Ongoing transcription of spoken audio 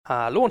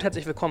Hallo und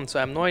herzlich willkommen zu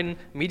einem neuen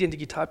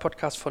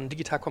Mediendigital-Podcast von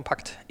Digital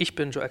Kompakt. Ich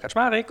bin Joel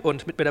Kaczmarek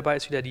und mit mir dabei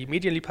ist wieder die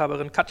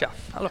Medienliebhaberin Katja.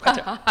 Hallo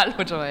Katja.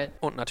 Hallo Joel.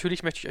 Und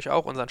natürlich möchte ich euch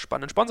auch unseren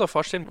spannenden Sponsor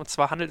vorstellen. Und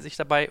zwar handelt es sich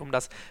dabei um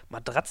das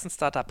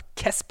Matratzen-Startup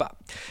Casper.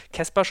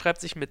 Casper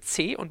schreibt sich mit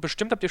C und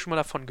bestimmt habt ihr schon mal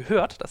davon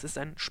gehört. Das ist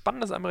ein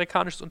spannendes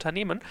amerikanisches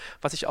Unternehmen,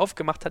 was sich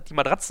aufgemacht hat, die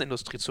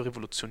Matratzenindustrie zu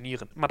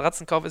revolutionieren.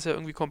 Matratzenkauf ist ja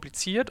irgendwie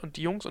kompliziert und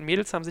die Jungs und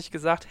Mädels haben sich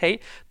gesagt, hey,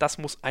 das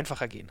muss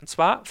einfacher gehen. Und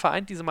zwar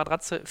vereint diese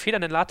Matratze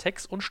federnden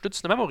Latex und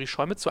stützende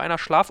Memory-Schäume zu einer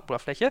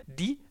Schlafoberfläche,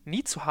 die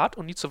nie zu hart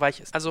und nie zu weich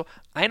ist. Also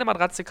eine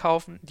Matratze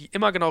kaufen, die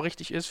immer genau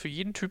richtig ist für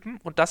jeden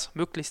Typen und das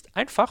möglichst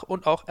einfach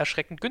und auch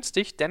erschreckend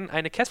günstig, denn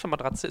eine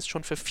Casper-Matratze ist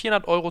schon für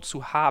 400 €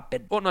 zu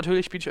haben. Und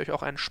natürlich biete ich euch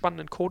auch einen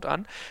spannenden Code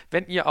an,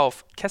 wenn ihr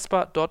auf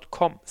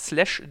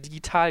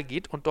casper.com/digital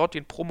geht und dort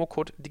den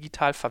Promocode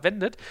digital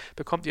verwendet,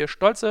 bekommt ihr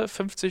stolze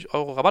 50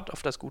 € Rabatt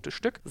auf das gute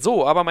Stück.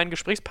 So, aber mein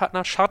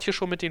Gesprächspartner scharrt hier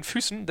schon mit den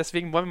Füßen,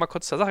 deswegen wollen wir mal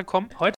kurz zur Sache kommen. Heute